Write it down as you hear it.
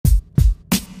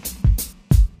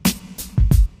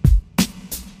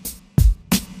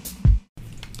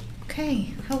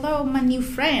Okay. Hello, my new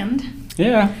friend.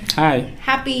 Yeah, hi.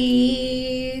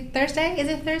 Happy Thursday. Is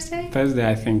it Thursday? Thursday,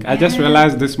 I think. I just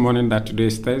realized this morning that today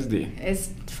is Thursday. It's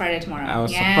Friday tomorrow. I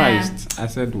was surprised. I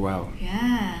said, wow.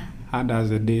 Yeah. How does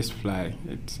the days fly?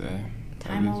 It's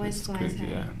Time always flies. crazy,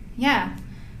 Hey? yeah. Yeah.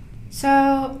 So,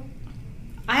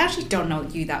 I actually don't know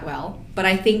you that well, but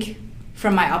I think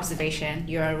from my observation,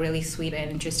 you're a really sweet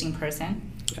and interesting person.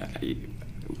 Yeah,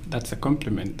 that's a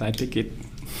compliment. I take it.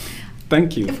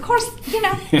 Thank you. Of course,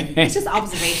 it's just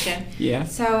observation. Yeah.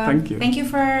 So Thank you.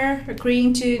 for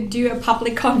agreeing to do a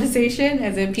public conversation,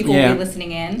 as in people will be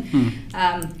listening in.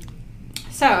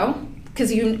 So,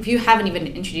 because you haven't even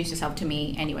introduced yourself to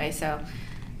me anyway, so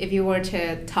if you were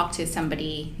to talk to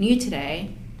somebody new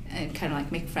today and kind of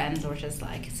like make friends or just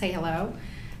like say hello,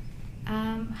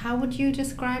 how would you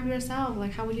describe yourself?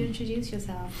 Like, how would you introduce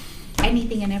yourself?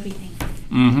 Anything and everything.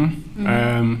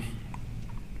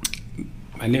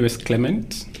 My name is Clement.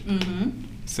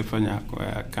 Mm-hmm.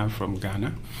 I come from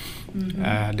Ghana.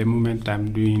 At the moment,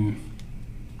 I'm doing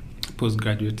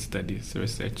postgraduate studies,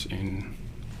 research in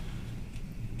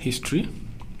history.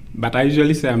 But I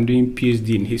usually say I'm doing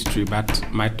PhD in history, but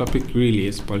my topic really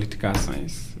is political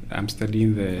science. I'm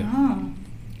studying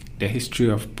the history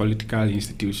of political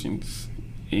institutions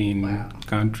in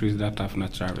countries that have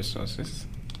natural resources.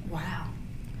 Wow.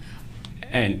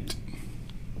 And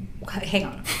hang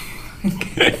on.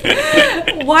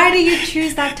 Why do you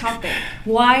choose that topic?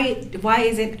 Why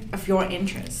is it of your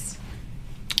interest?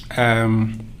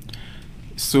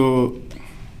 So,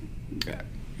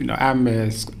 I'm a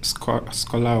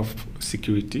scholar of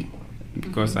security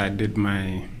because I did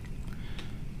my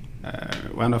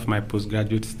one of my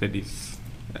postgraduate studies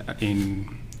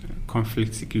in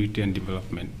conflict, security and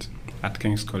development at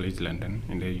King's College London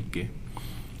in the UK.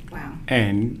 Wow.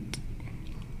 And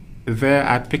there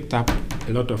I picked up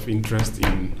a lot of interest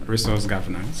in resource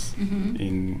governance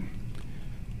in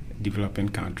developing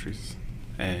countries.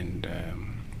 And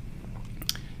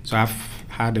so I've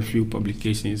had a few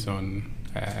publications on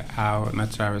how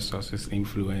natural resources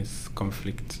influence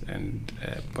conflict and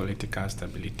political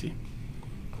stability.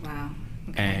 Wow.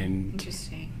 Okay. And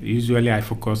interesting. Usually I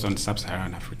focus on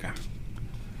sub-Saharan Africa.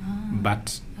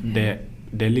 But the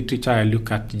literature I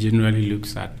look at generally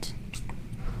looks at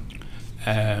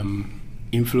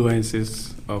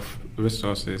influences of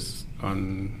resources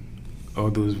on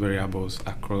all those variables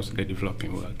across the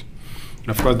developing world. And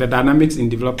of course, the dynamics in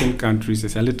developing countries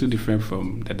is a little different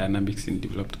from the dynamics in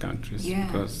developed countries. Yeah.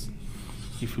 Because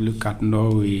if you look at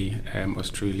Norway,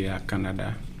 Australia,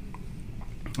 Canada,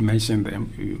 I mentioned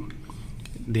them,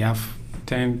 they have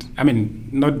turned,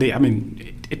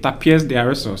 it appears their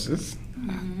resources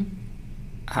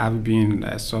have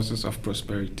been sources of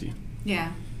prosperity.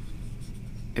 Yeah.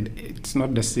 It's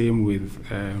not the same with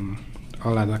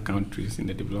all other countries in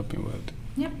the developing world.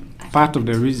 Yep. Part of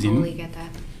the reason, totally get that.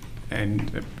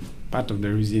 and part of the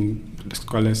reason the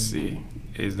scholars say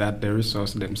is that the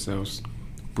resources themselves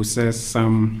possess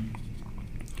some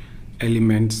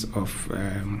elements of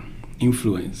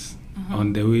influence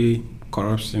on the way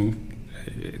corruption,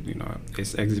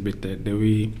 is exhibited, the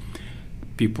way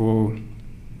people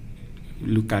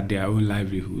look at their own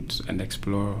livelihoods and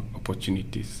explore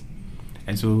opportunities.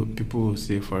 And so people will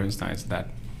say, for instance, that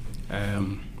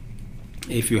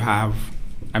if you have,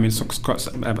 I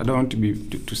don't want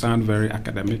to sound very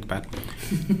academic, but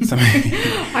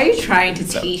are you trying to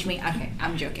teach me? Okay,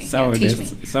 I'm joking. Some Teach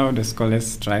of the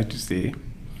scholars try to say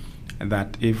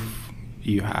that if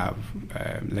you have,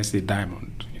 let's say,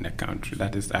 diamond in a country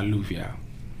that is alluvial,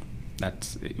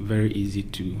 that's very easy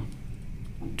to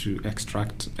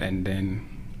extract and then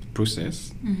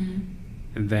process,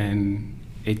 then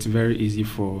it's very easy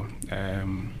for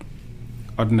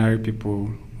ordinary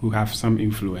people who have some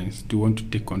influence to want to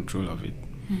take control of it.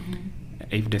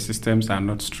 If the systems are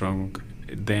not strong,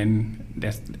 then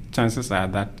the chances are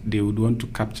that they would want to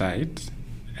capture it,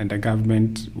 and the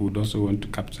government would also want to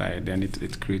capture it. Then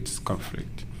it creates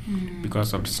conflict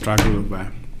because of the struggle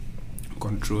over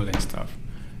control and stuff.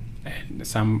 And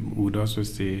some would also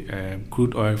say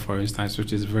crude oil, for instance,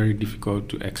 which is very difficult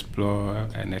to explore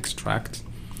and extract,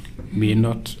 may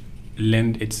not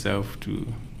lend itself to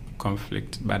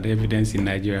conflict, but the evidence in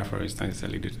Nigeria, for instance, is a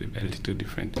little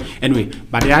different. Anyway,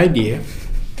 but the idea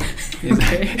is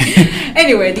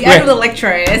anyway, the end of the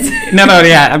lecture is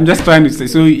I'm just trying to say.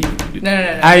 So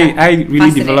I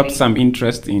really developed some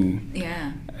interest in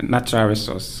natural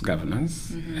resource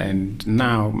governance, and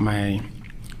now my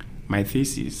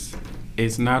thesis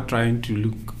is now trying to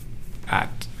look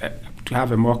at to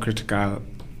have a more critical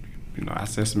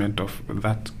assessment of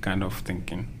that kind of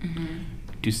thinking,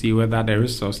 to see whether the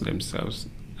resources themselves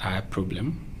are a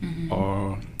problem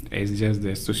or It's just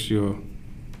the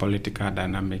socio-political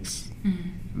dynamics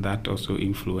that also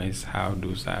influence how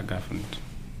those are governed.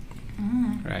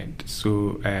 Right.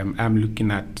 So I'm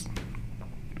looking at,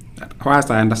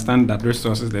 whilst I understand that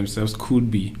resources themselves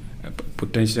could be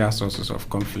potential sources of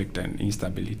conflict and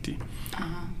instability,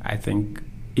 I think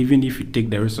even if you take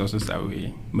the resources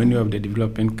away, many of the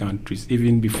developing countries,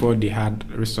 even before they had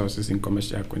resources in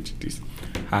commercial quantities,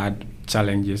 had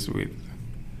challenges with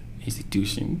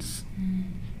institutions,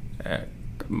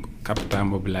 capital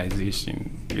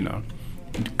mobilization,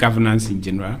 governance in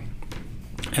general.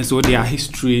 And so there are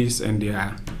histories and there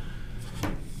are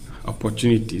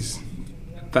opportunities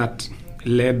that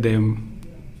led them,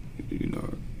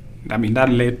 that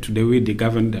led to the way they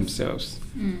govern themselves.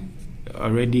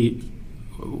 Already,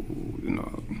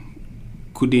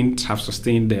 couldn't have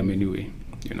sustained them anyway,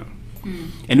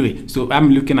 Anyway, so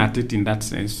I'm looking at it in that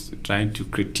sense, trying to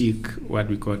critique what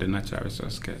we call the natural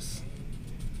resource curse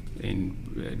in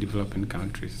developing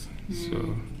countries.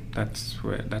 So that's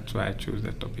why I chose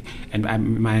that topic. And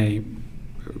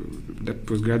the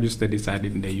postgraduate studies I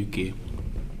did in the UK,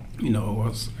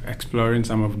 was exploring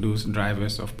some of those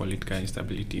drivers of political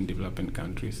instability in developing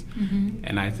countries.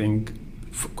 And I think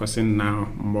focusing now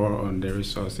more on the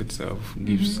resource itself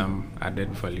gives some added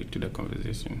value to the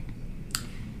conversation.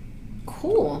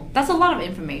 Cool. That's a lot of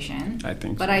information. I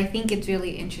think But so. I think it's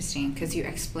really interesting because you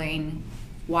explain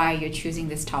why you're choosing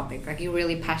this topic. Like, you're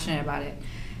really passionate about it.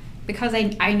 Because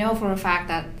I know for a fact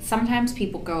that sometimes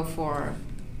people go for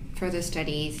further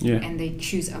studies and they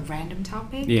choose a random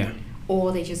topic. Yeah.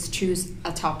 Or they just choose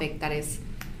a topic that is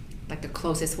like the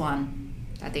closest one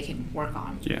that they can work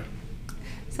on. Yeah.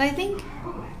 So I think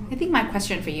my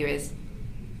question for you is,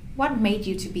 what made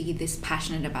you to be this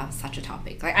passionate about such a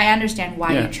topic? Like, I understand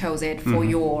why you chose it for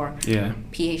your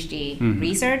PhD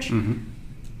research,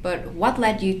 but what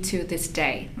led you to this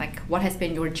day? Like, what has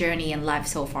been your journey in life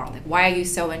so far? Like, why are you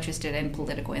so interested in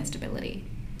political instability?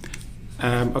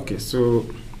 Okay, so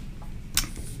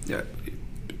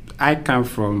I come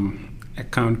from a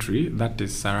country that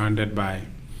is surrounded by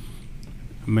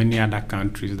many other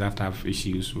countries that have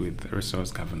issues with resource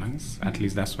governance. At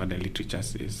least that's what the literature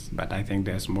says, but I think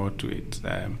there's more to it.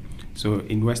 So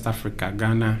in West Africa,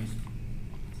 Ghana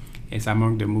is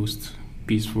among the most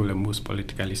peaceful and most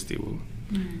politically stable.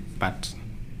 But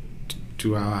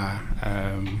to our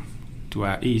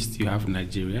east, you have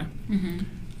Nigeria,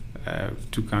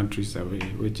 2 countries away,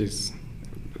 which is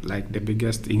like the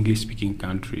biggest English-speaking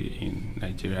country in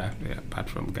Nigeria, apart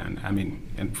from Ghana.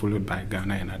 And followed by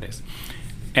Ghana and others.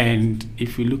 And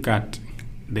if you look at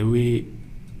the way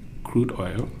crude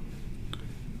oil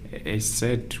is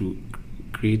said to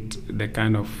create the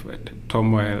kind of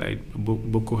turmoil like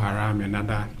Boko Haram and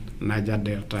other Niger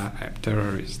Delta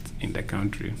terrorists in the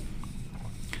country,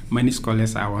 many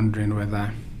scholars are wondering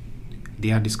whether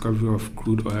their discovery of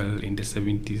crude oil in the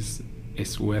 70s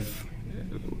is worth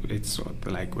its sort,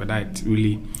 like whether it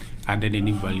really added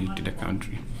any value to the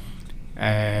country.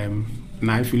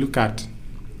 Now, if you look at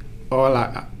all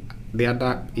the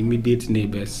other immediate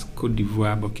neighbors, Cote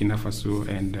d'Ivoire, Burkina Faso,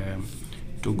 and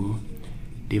Togo,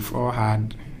 they've all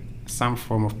had some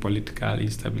form of political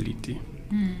instability.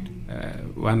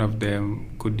 One of them,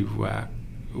 Cote d'Ivoire,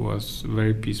 was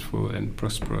very peaceful and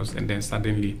prosperous, and then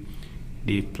suddenly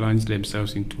they plunged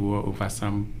themselves into war over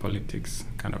some politics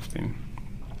kind of thing.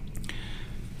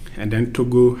 And then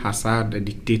Togo has had a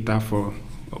dictator for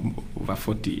over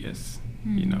 40 years,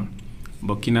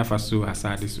 Burkina Faso has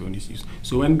had its own issues.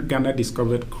 So when Ghana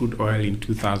discovered crude oil in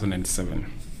 2007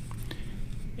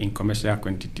 in commercial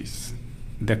quantities,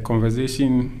 the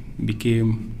conversation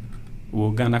became,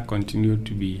 will Ghana continue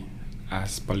to be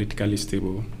as politically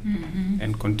stable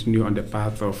and continue on the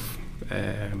path of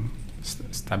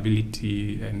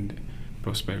stability and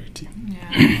prosperity?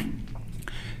 Yeah.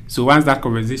 So once that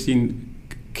conversation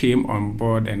came on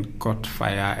board and caught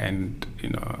fire, and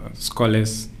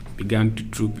scholars began to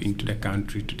troop into the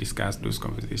country to discuss those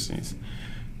conversations,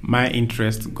 my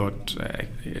interest got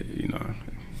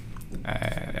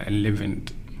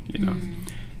enlivened,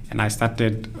 and I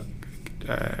started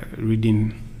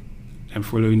reading and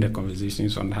following the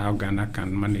conversations on how Ghana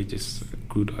can manage its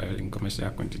crude oil in commercial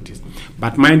quantities.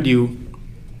 But mind you,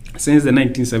 since the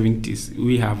 1970s,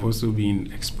 we have also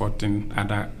been exporting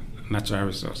other natural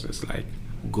resources like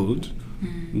gold.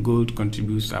 Gold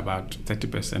contributes about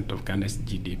 30% of Ghana's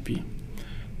GDP.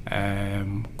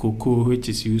 Cocoa, which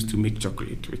is used to make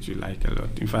chocolate, which we like a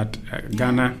lot. In fact,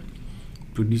 Ghana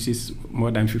produces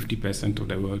more than 50% of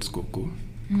the world's cocoa,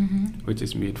 which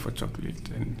is made for chocolate.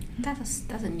 And that's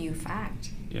a new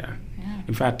fact. yeah.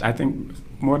 In fact, I think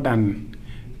more than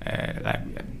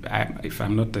If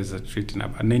I'm not exaggerating,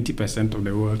 about 90% of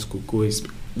the world's cocoa is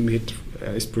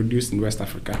produced in West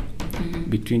Africa,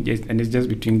 and it's just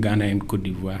between Ghana and Cote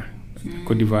d'Ivoire.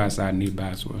 Cote d'Ivoire is our neighbor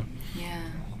as well. Yeah.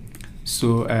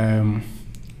 So,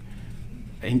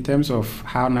 in terms of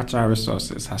how natural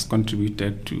resources has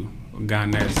contributed to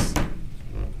Ghana's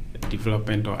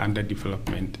development or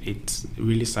underdevelopment, it's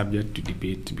really subject to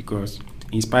debate, because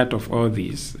in spite of all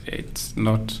this, it's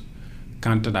not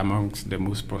counted amongst the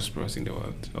most prosperous in the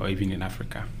world or even in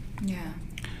Africa. Yeah.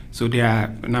 So there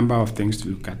are a number of things to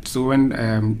look at. So when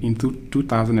in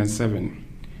 2007,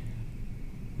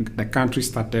 the country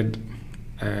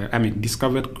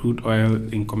discovered crude oil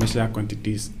in commercial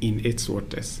quantities in its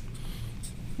waters.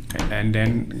 And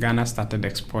then Ghana started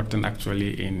exporting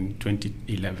actually in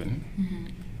 2011.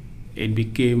 It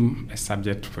became a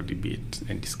subject for debate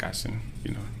and discussion,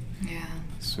 Yeah.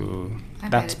 So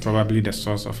that's probably the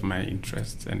source of my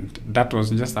interest. And that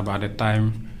was just about the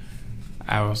time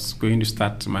I was going to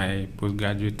start my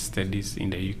postgraduate studies in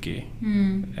the UK.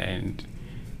 And,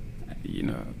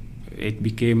 it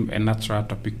became a natural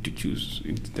topic to choose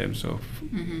in terms of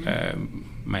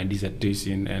my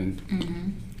dissertation. And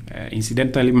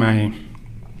incidentally,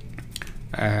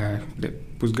 the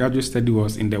postgraduate study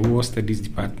was in the War Studies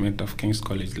Department of King's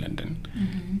College London.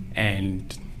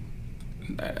 And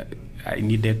I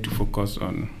needed to focus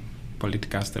on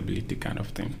political stability kind of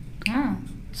thing.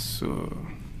 So,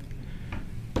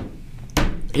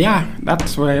 yeah,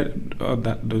 that's where all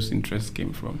those interests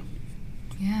came from.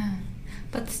 Yeah.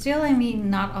 But still,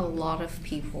 not a lot of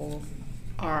people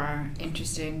are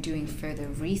interested in doing further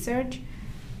research,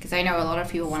 because I know a lot of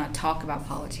people want to talk about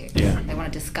politics. Yeah. They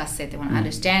want to discuss it. They want to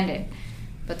understand it.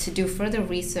 But to do further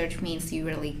research means you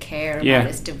really care about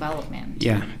its development.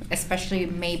 Yeah. Especially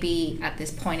maybe at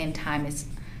this point in time, it's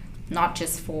not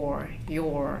just for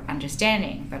your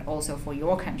understanding, but also for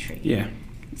your country. Yeah.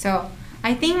 So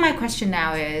I think my question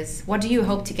now is, what do you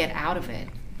hope to get out of it?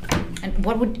 And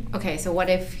what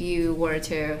if you were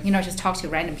to, just talk to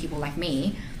random people like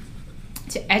me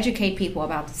to educate people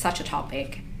about such a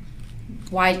topic?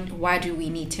 Why do we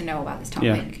need to know about this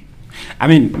topic?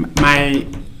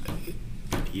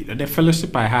 The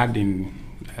fellowship I had in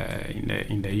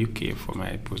the UK for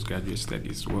my postgraduate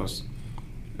studies was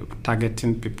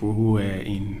targeting people who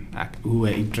were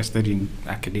interested in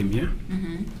academia.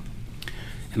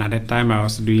 And at that time, I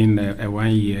was doing a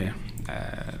 1-year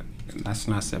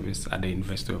national service at the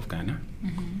University of Ghana,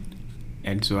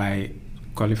 and so I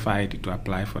qualified to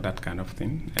apply for that kind of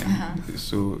thing. And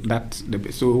so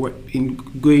in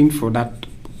going for that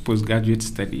postgraduate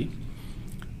study,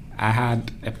 I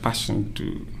had a passion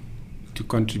to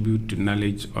contribute to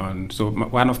knowledge on. So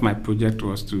one of my projects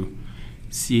was to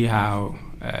see how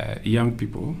young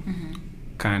people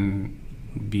can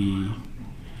be,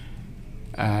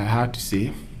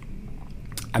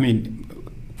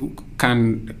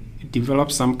 can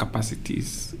develop some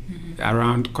capacities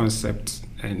around concepts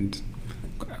and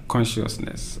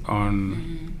consciousness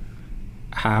on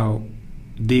how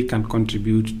they can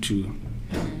contribute to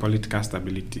political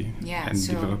stability and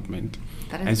development.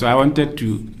 And so I wanted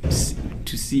to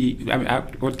see, I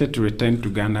wanted to return to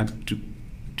Ghana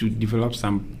to develop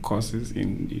some courses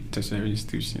in the tertiary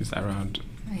institutions around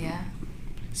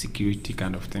security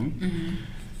kind of thing.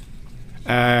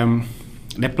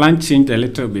 The plan changed a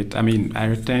little bit. I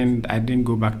returned. I didn't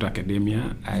go back to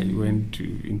academia. I went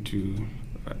into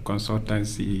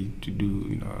consultancy to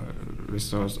do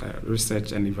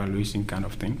research and evaluation kind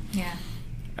of thing.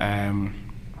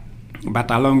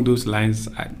 But along those lines,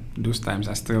 those times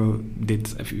I still did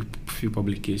a few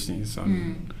publications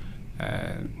on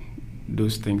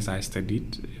those things I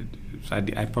studied. So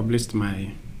I published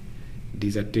my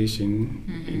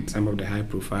dissertation in some of the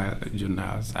high-profile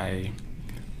journals. I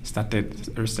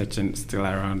started researching still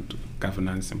around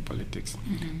governance and politics,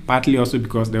 partly also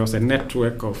because there was a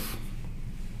network of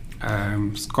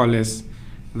scholars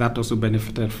that also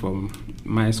benefited from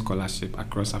my scholarship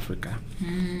across Africa.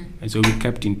 And so we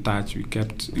kept in touch, we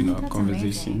kept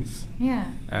conversations.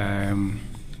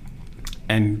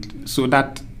 And so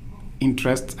that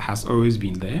interest has always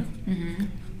been there.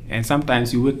 And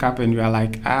sometimes you wake up and you are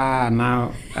like,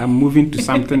 now I'm moving to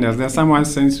something else. There's someone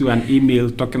sends you an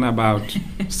email talking about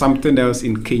something else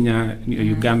in Kenya,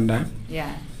 Uganda.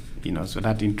 So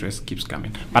that interest keeps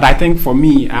coming. But I think for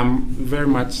me, I'm very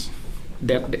much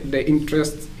the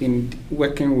interest in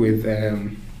working with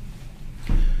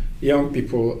young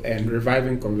people and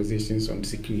reviving conversations on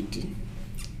security.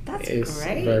 That's is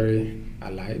great. Very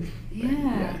alive.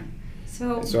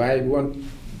 So I want,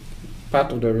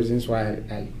 part of the reasons why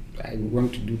I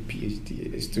want to do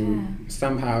PhD is to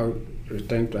somehow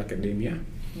return to academia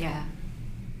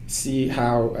see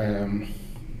how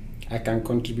I can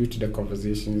contribute to the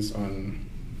conversations on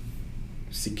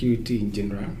security in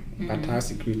general, but how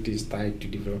security is tied to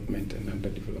development and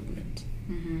underdevelopment.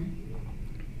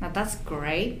 Now that's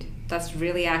great. That's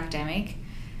really academic.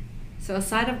 So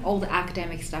aside of all the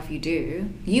academic stuff you do,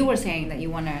 you were saying that you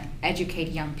want to educate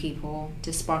young people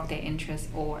to spark their interest,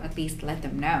 or at least let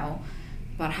them know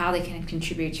about how they can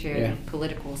contribute to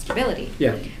political stability.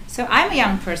 Yeah. So I'm a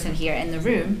young person here in the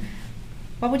room.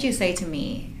 What would you say to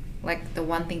me, like the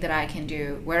one thing that I can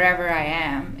do wherever I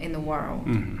am in the world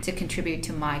to contribute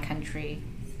to my country's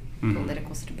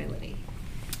political stability?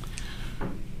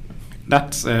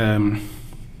 That's,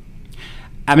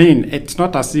 I mean, it's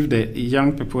not as if the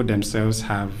young people themselves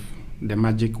have the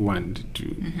magic wand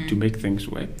to make things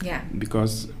work. Yeah.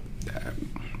 Because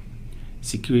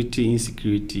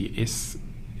insecurity is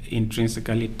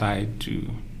intrinsically tied to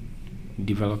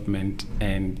development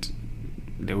and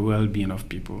the well-being of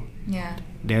people. Yeah.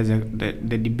 There's the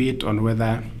debate on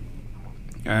whether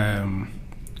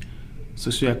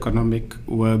socioeconomic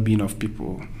well-being of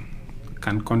people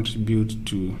can contribute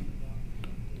to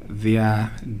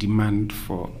their demand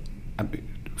for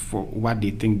what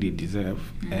they think they deserve,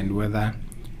 and whether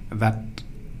that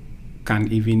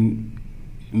can even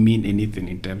mean anything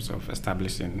in terms of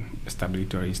establishing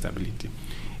stability or instability.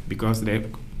 Because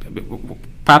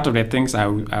part of the things I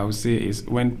would say is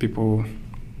when people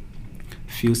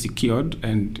feel secured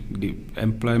and the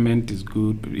employment is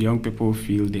good, young people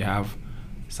feel they have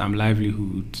some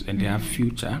livelihood and they have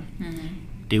future,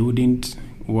 they wouldn't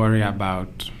worry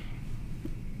about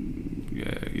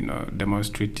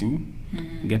demonstrating,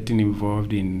 getting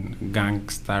involved in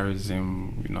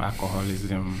gangsterism,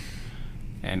 alcoholism,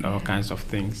 and all kinds of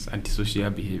things, antisocial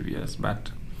behaviors.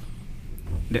 But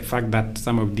the fact that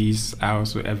some of these are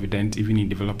also evident even in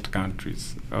developed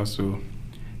countries also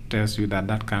tells you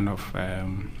that kind of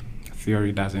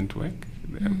theory doesn't work.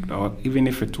 Or even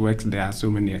if it works, there are so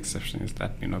many exceptions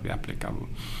that may not be applicable.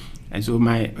 And so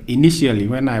initially,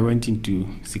 when I went into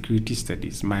security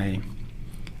studies, my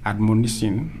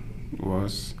admonition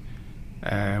was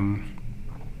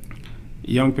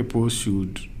young people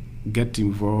should get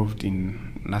involved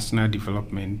in national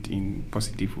development in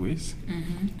positive ways.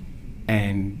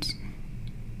 And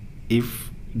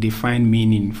if they find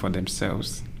meaning for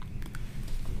themselves,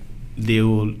 they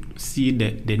will see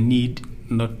the need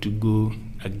not to go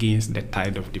against the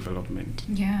tide of development.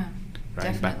 Yeah, right,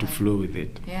 definitely. but to flow with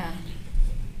it. Yeah.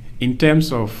 In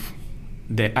terms of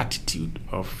the attitude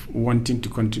of wanting to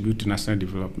contribute to national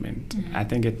development, I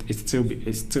think it's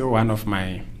still one of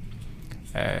my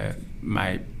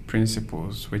my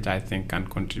principles, which I think can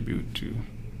contribute to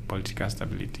political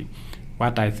stability.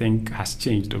 What I think has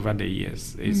changed over the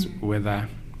years is whether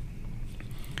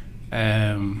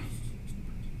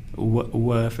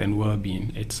worth and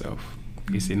well-being itself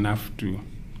is enough to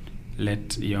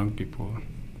let young people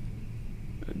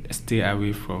stay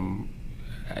away from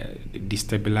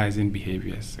destabilizing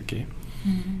behaviors. Okay.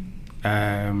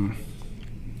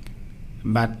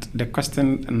 But the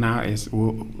question now is,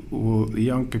 will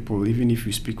young people, even if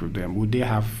you speak with them, would they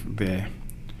have the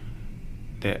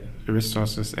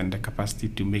resources and the capacity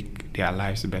to make their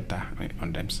lives better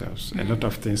on themselves? A lot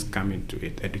of things come into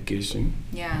it. Education.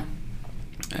 Yeah.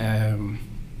 How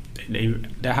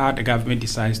the government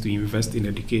decides to invest in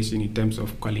education in terms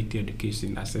of quality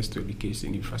education, access to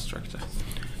education, infrastructure.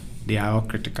 They are all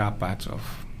critical parts of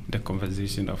the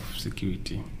conversation of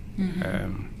security.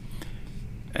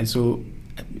 And so,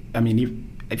 I mean,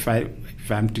 if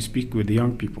I'm to speak with the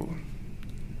young people,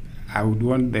 I would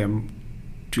want them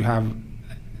to have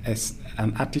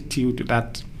an attitude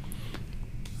that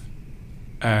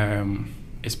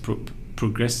is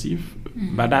progressive,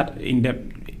 but that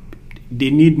they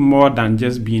need more than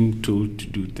just being told to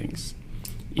do things.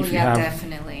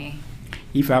 Definitely.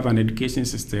 If you have an education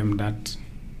system that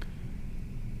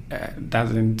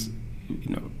doesn't,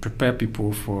 prepare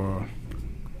people for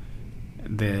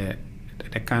the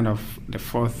kind of the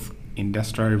fourth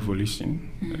industrial revolution,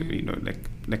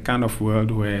 the kind of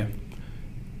world where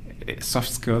soft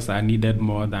skills are needed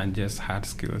more than just hard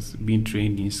skills, being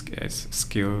trained in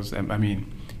skills,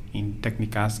 in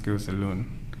technical skills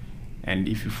alone. And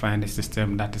if you find a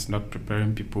system that is not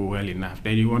preparing people well enough,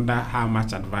 then you wonder how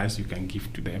much advice you can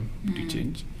give to them to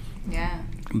change. Yeah.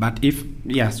 But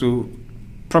so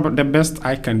probably the best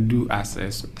I can do as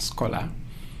a scholar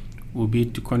will be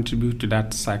to contribute to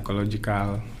that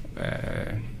psychological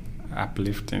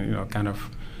uplifting, kind of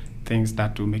things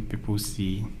that will make people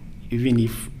see, even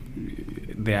if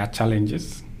there are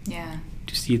challenges,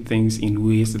 to see things in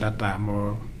ways that are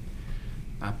more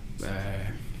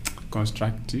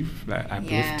constructive,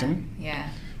 uplifting.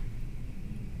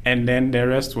 And then the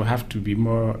rest will have to be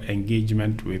more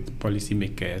engagement with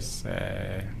policymakers,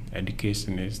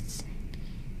 educationists,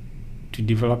 to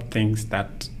develop things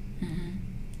that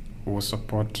will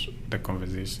support the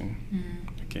conversation.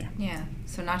 Okay. Yeah.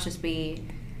 So not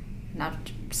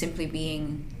simply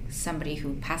being somebody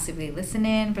who passively listen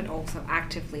in, but also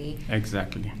actively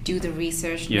do the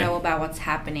research, know about what's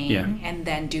happening, and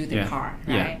then do the part,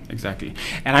 right? Yeah, exactly.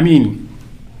 And I mean,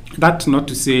 that's not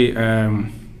to say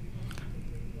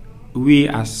we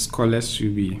as scholars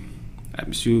should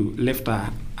lift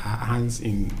our hands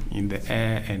in the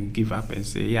air and give up and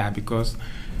say, because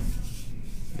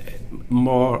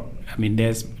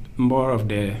there's more of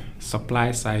the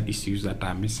supply side issues that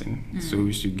are missing, so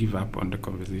we should give up on the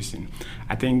conversation.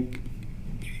 I think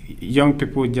young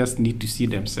people just need to see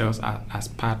themselves as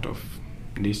part of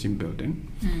nation building,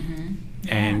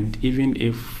 and even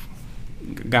if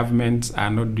governments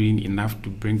are not doing enough to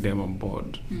bring them on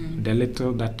board, the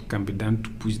little that can be done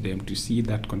to push them to see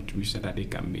that contribution that they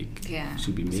can make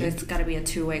should be made. So it's got to be a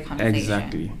two-way conversation.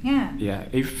 Exactly. Yeah.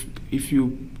 If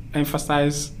you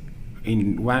emphasize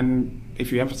one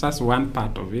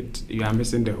part of it, you are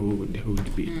missing the whole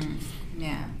debate.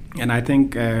 And I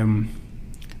think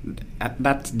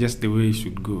that's just the way it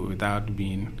should go, without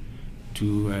being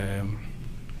too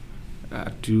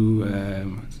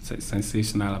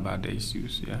sensational about the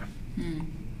issues.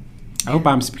 I hope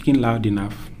I'm speaking loud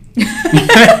enough.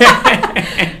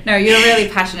 No, you're really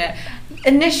passionate.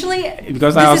 Initially,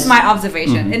 this is my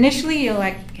observation. Initially, you're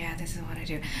like, this is what I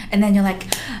do. And then you're like,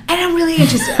 and I'm really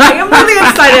interested. I'm really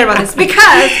excited about this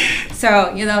because,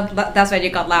 that's when you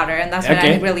got louder. And that's when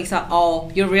I really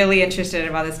thought, you're really interested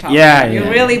about this topic. You're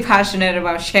really passionate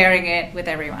about sharing it with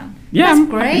everyone. That's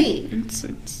great.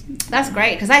 That's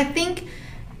great. Because I think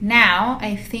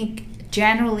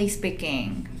generally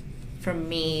speaking, for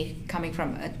me, coming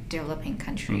from a developing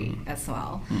country as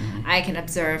well, I can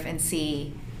observe and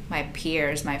see my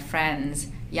peers, my friends,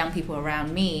 young people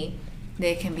around me,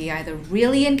 they can be either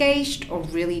really engaged or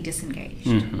really disengaged.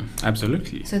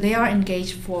 Absolutely. So they are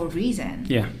engaged for a reason.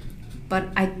 But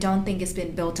I don't think it's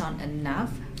been built on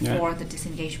enough for the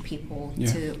disengaged people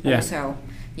to also,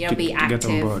 be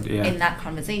active in that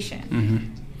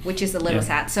conversation, which is a little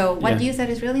sad. So what you said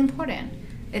is really important.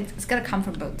 It's got to come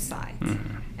from both sides.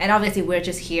 And obviously we're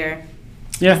just here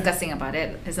discussing about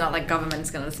it. It's not like government's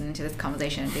going to listen to this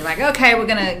conversation and be like, okay, we're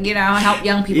going to, help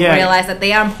young people realize that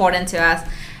they are important to us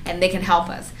and they can help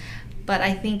us. But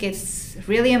I think it's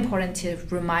really important to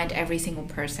remind every single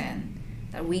person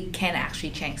that we can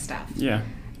actually change stuff.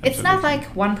 It's not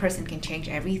like one person can change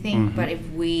everything, but if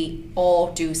we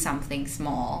all do something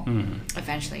small,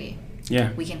 eventually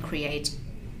we can create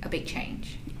a big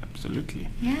change. Absolutely.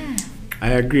 I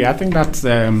agree. I think that's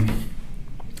the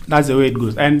way it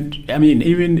goes. And I mean,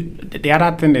 even the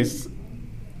other thing is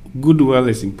goodwill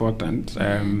is important.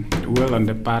 Will on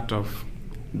the part of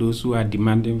those who are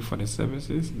demanding for the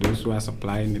services, those who are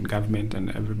supplying the government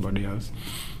and everybody else.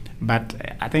 But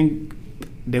I think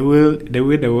the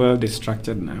way the world is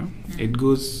structured now, it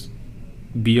goes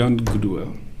beyond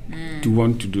goodwill to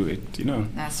want to do it.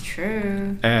 That's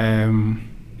true.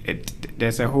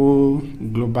 There's a whole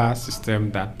global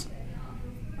system that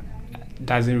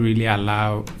doesn't really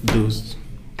allow those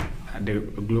in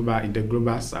the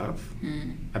global south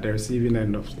at the receiving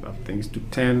end of things to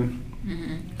turn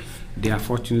their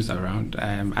fortunes around.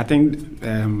 I think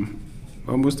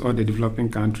almost all the developing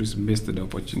countries missed the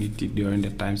opportunity during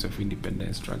the times of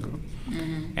independence struggle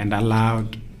and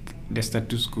allowed the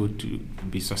status quo to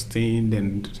be sustained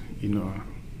and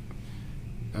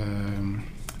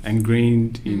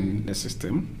ingrained in the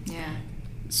system.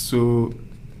 So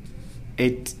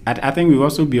I think we will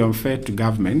also be unfair to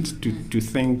government to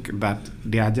think that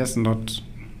they are just not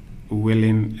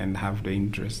willing and have the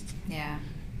interest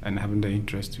and having the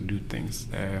interest to do things.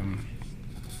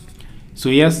 So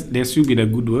yes, there should be the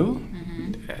goodwill.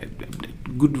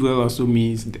 Goodwill also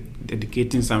means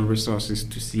dedicating some resources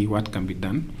to see what can be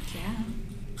done.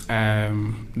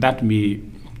 That may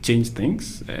change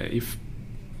things if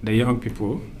the young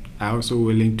people are also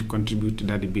willing to contribute to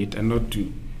that debate and not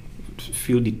to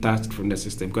feel detached from the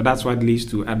system, because that's what leads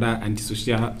to other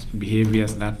antisocial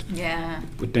behaviors that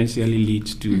potentially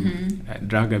leads to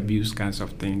drug abuse kinds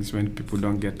of things. When people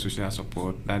don't get social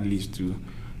support, that leads to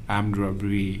armed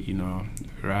robbery,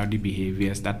 rowdy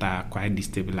behaviors that are quite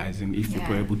destabilizing if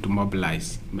people are able to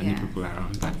mobilize many people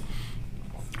around that.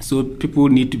 So people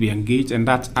need to be engaged, and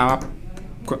that's our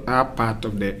part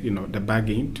of the the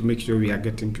bargain, to make sure we are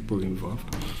getting people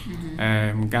involved.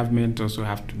 Government also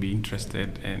have to be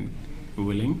interested and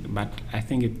willing, but I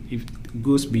think it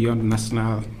goes beyond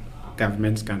national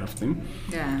governments kind of thing.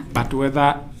 But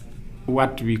whether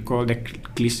what we call the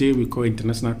cliche we call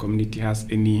international community has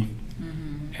any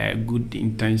good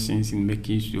intentions in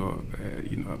making sure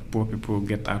poor people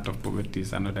get out of poverty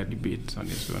is another debate on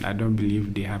its own. I don't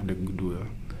believe they have the goodwill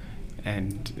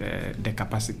and the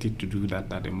capacity to do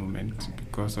that at the moment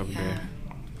because of the.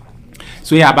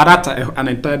 So but that's an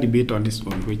entire debate on this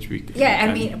one, which we.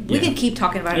 We can keep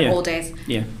talking about it all days.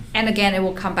 Yeah. And again, it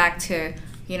will come back to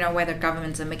whether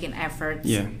governments are making efforts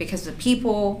because of the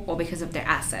people or because of their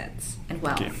assets and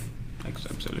wealth. Yeah.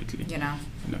 Absolutely.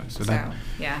 So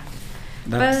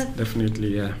that's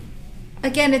definitely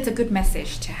Again, it's a good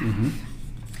message to have.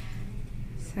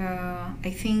 So I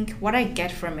think what I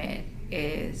get from it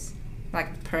is,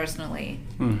 like, personally,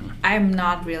 I'm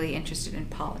not really interested in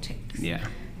politics. Yeah.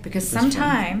 Because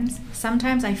sometimes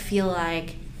I feel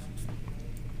like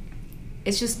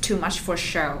it's just too much for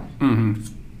show.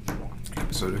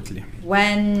 Absolutely.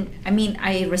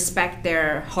 I respect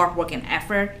their hard work and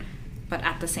effort, but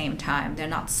at the same time, they're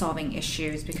not solving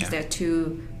issues because they're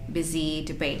too busy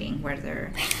debating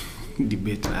whether...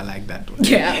 Debating, I like that one.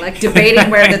 Yeah, like debating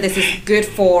whether this is good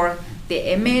for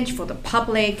the image, for the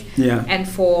public, and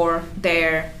for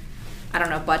their,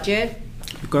 budget.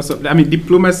 Because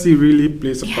diplomacy really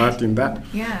plays a part in that.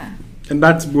 Yeah. And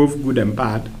that's both good and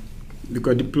bad,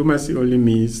 because diplomacy only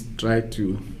means try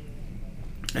to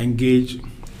engage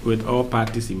with all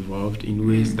parties involved in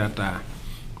ways that are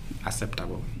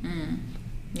acceptable.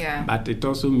 Yeah. But it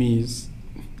also means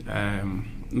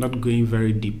not going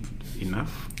very deep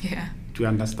enough to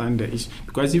understand the issue.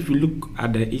 Because if you look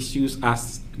at the issues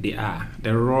as they are,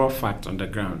 the raw facts on the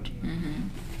ground,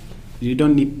 you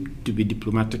don't need to be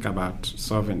diplomatic about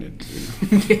solving it.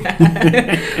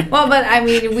 Well, but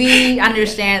we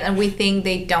understand and we think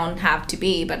they don't have to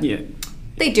be, but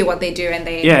they do what they do, and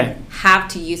they have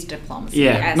to use diplomacy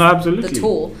as the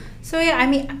tool. So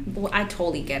I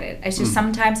totally get it. It's just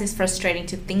sometimes it's frustrating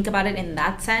to think about it in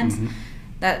that sense,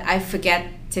 that I forget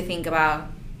to think about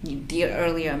the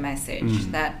earlier message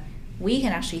that we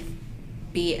can actually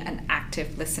be an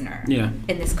active listener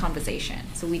in this conversation.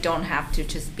 So we don't have to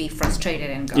just be frustrated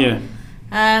and go,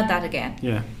 that again.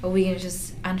 Yeah. But we can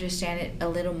just understand it a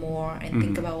little more and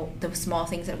think about the small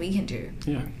things that we can do.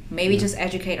 Yeah. Maybe just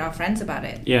educate our friends about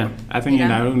it. Yeah, I think in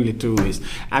our own little ways.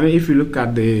 If you look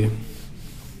at the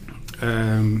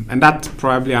and that's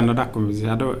probably another conversation.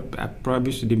 I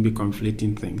probably shouldn't be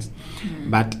conflating things.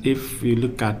 But if you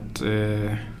look at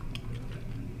the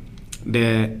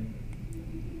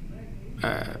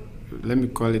let me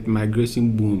call it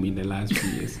migration boom in the last few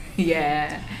years.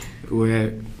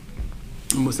 Where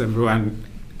almost everyone,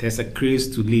 there's a craze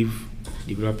to leave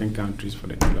developing countries for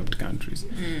the developed countries.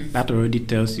 That already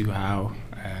tells you how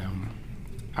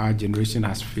our generation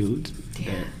has failed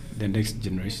the next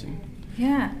generation.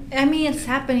 Yeah, it's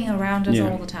happening around us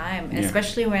all the time,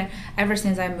 especially ever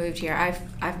since I moved here,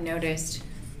 I've noticed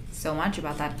so much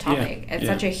about that topic. It's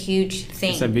such a huge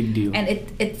thing. It's a big deal. And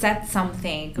it says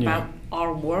something about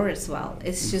our world as well.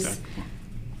 It's just,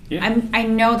 I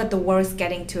know that the world is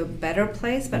getting to a better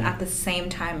place, but at the same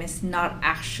time, it's not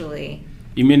actually...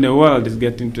 You mean the world is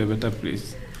getting to a better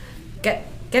place?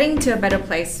 Getting to a better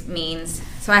place means...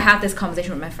 So I had this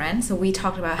conversation with my friend, so we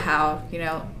talked about how,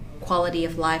 quality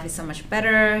of life is so much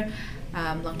better,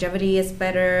 longevity is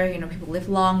better, people live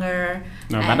longer.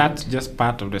 No, but that's just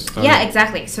part of the story. Yeah,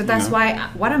 exactly. So that's why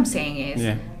what I'm saying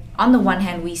is, on the one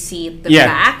hand, we see the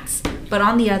facts, but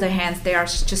on the other hand, there are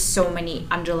just so many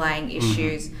underlying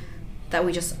issues that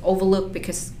we just overlook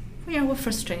because, we're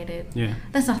frustrated. Yeah.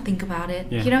 Let's not think about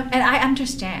it, and I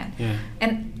understand. Yeah.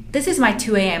 And this is my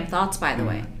 2 a.m. thoughts, by the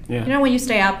way. Yeah. When you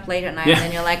stay up late at night and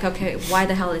then you're like, okay, why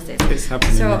the hell is this? It's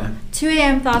happening. So 2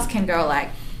 a.m. thoughts can go like,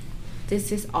 this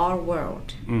is our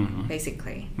world,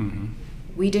 basically.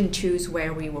 We didn't choose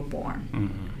where we were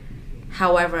born.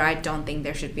 However, I don't think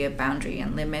there should be a boundary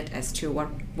and limit as to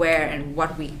where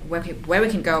we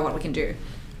can go, what we can do.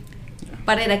 Yeah.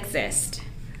 But it exists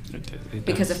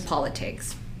because of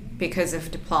politics, because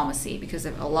of diplomacy, because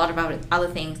of a lot of other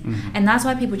things. And that's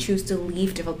why people choose to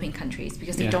leave developing countries,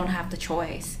 because they don't have the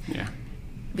choice. Yeah.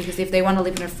 Because if they want to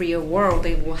live in a freer world,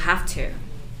 they will have to.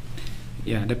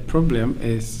 Yeah, the problem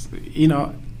is,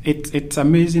 it's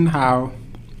amazing how,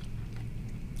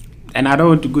 and I don't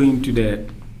want to go into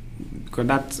because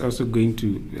that's also going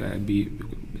to be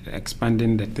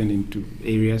expanding the thing into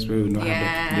areas where we don't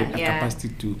have the capacity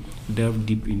to delve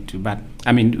deep into. But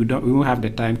we won't have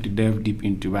the time to delve deep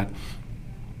into. But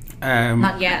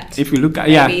not yet. If you look at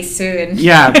maybe soon.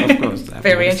 Yeah, of course.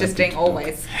 Very interesting,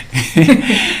 always.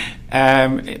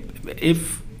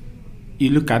 If you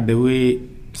look at the way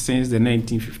since the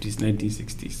 1950s,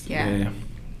 1960s,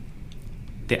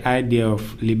 the idea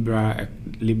of liberal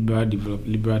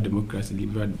democracy,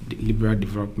 liberal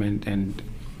development, and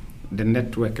the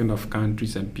networking of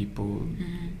countries and people,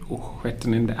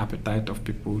 whetting the appetite of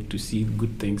people to see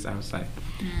good things outside.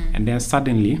 And then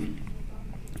suddenly,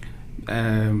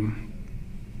 after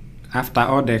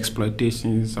all the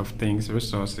exploitations of things,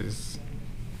 resources,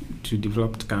 to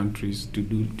developed countries to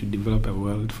develop a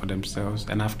world for themselves,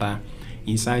 and after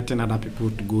inciting other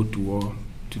people to go to war,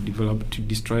 to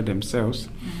destroy themselves,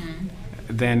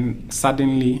 then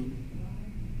suddenly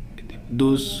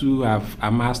those who have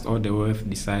amassed all the wealth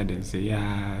decide and say,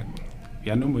 yeah, we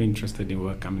are no more interested in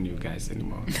welcoming you guys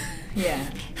anymore.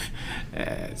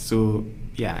 So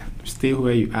yeah, stay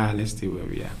where you are, let's stay where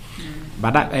we are.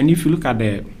 But and if you look at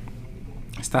the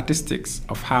statistics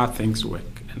of how things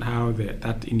work and how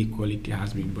that inequality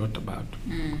has been brought about,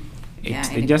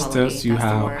 it just tells you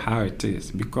how it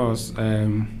is, because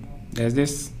there's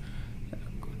this,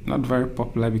 not very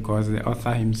popular because the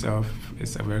author himself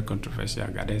is a very controversial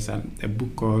guy. There's a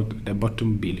book called The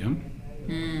Bottom Billion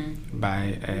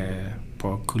by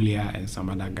Paul Collier and some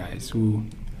other guys who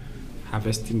have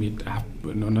estimated that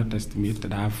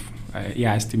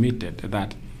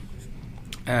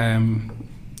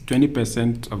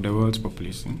 20% of the world's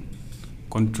population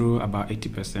control about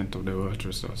 80% of the world's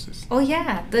resources. Oh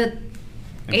yeah, the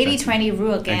 80-20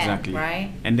 rule again, exactly.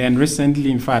 Right? And then recently,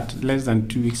 in fact, less than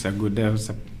 2 weeks ago, there was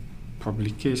a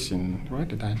publication. Where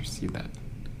did I receive that?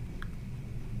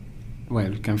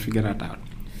 Well, you can figure that out.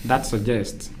 That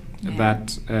suggests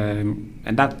that, and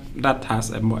that has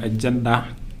a gender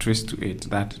twist to it,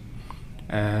 that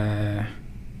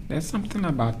there's something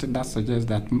about it that suggests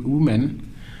that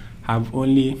women have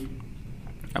only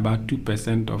about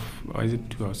 2% of, or is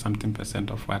it 2 or something percent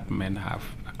of what men have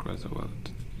across the world.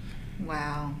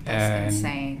 Wow, that's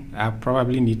insane. I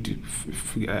probably need to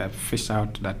fish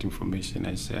out that information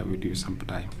and share with you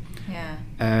sometime. Yeah.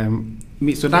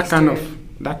 So that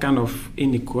kind of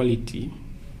inequality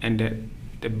and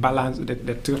the balance,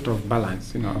 the tilt of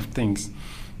balance, of things,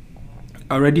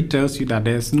 already tells you that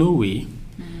there's no way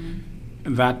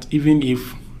that even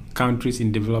if countries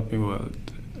in developing world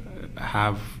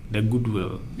have the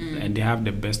goodwill and they have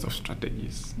the best of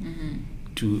strategies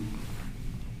to.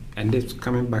 And this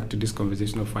coming back to this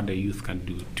conversation of what the youth can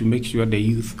do to make sure the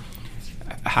youth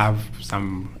have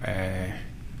some high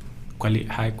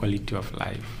quality of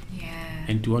life,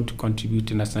 and to want to contribute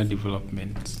to national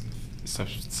development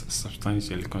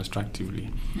substantially, constructively,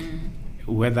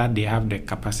 whether they have the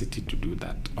capacity to do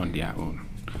that on their own.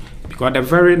 Because the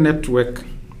very network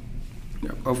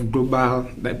of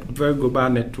the very global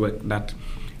network that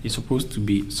is supposed to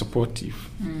be supportive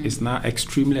is now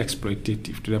extremely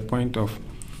exploitative, to the point of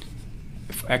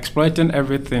exploiting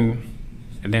everything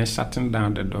and then shutting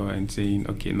down the door and saying,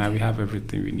 okay, now we have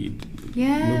everything we need.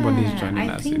 Nobody's joining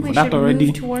us. I think we should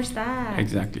move towards that.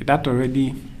 Exactly. That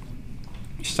already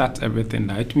shuts everything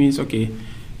down. It means, okay,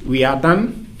 we are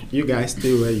done. You guys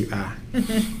stay where you are.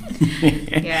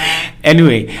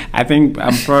 Anyway, I think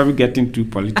I'm probably getting too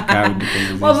political with the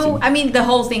conversation. Well, I mean, the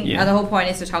whole thing, the whole point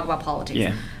is to talk about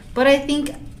politics. But I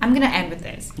think I'm going to end with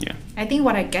this. I think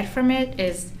what I get from it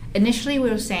is, initially we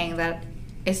were saying that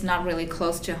it's not really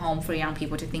close to home for young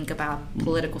people to think about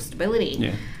political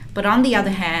stability. But on the other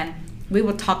hand, we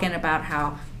were talking about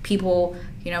how people,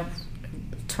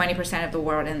 20% of the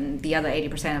world and the other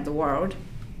 80% of the world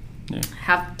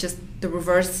have just the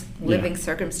reverse living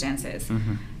circumstances.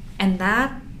 And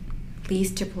that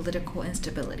leads to political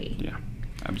instability. Yeah,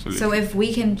 absolutely. So if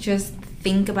we can just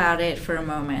think about it for a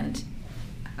moment,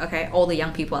 okay, all the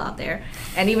young people out there,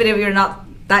 and even if you're not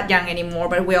that young anymore,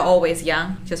 but we're always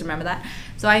young, just remember that.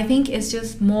 So I think it's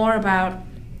just more about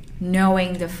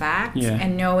knowing the facts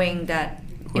and knowing that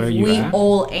if we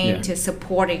all aim to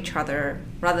support each other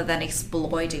rather than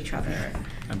exploit each other,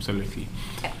 absolutely,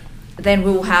 then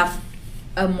we will have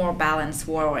a more balanced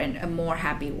world and a more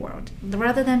happy world,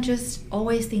 rather than just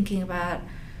always thinking about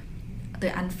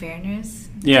the unfairness,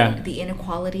 the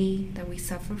inequality that we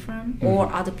suffer from,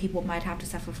 or other people might have to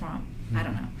suffer from. I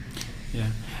don't know.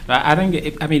 I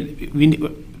think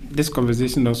this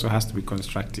conversation also has to be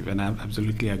constructive, and I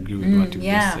absolutely agree with what you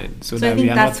just said. So that I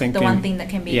think that's the one thing that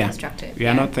can be constructive. We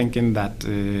are not thinking that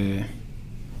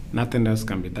nothing else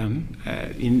can be done.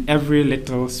 In every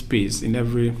little space, in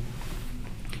every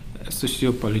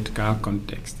socio-political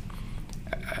context,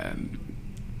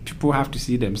 people have to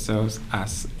see themselves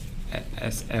as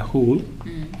a whole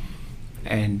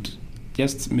and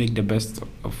just make the best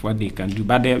of what they can do.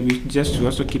 But we just should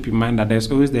also keep in mind that there's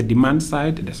always the demand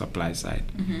side, the supply side.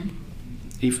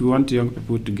 If we want young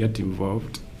people to get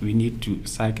involved, we need to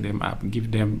psych them up,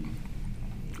 give them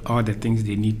all the things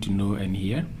they need to know and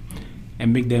hear,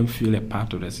 and make them feel a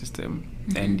part of the system.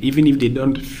 And even if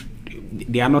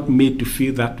they are not made to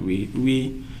feel that way,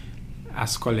 we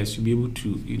as scholars should be able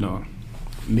to,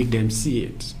 make them see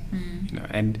it.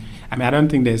 And I mean, I don't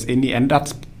think there's any, and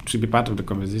that should be part of the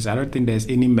conversation. I don't think there's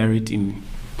any merit in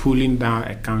pulling down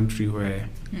a country where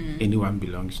anyone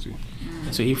belongs to.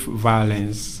 So if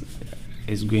violence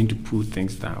is going to pull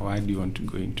things down, why do you want to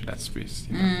go into that space?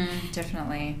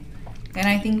 Definitely. And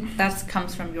I think that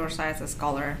comes from your side as a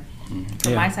scholar.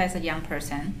 From my side as a young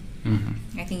person,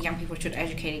 I think young people should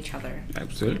educate each other.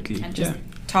 Absolutely. And just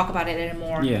talk about it in a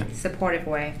more supportive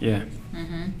way. Yeah.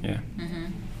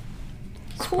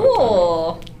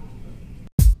 Cool.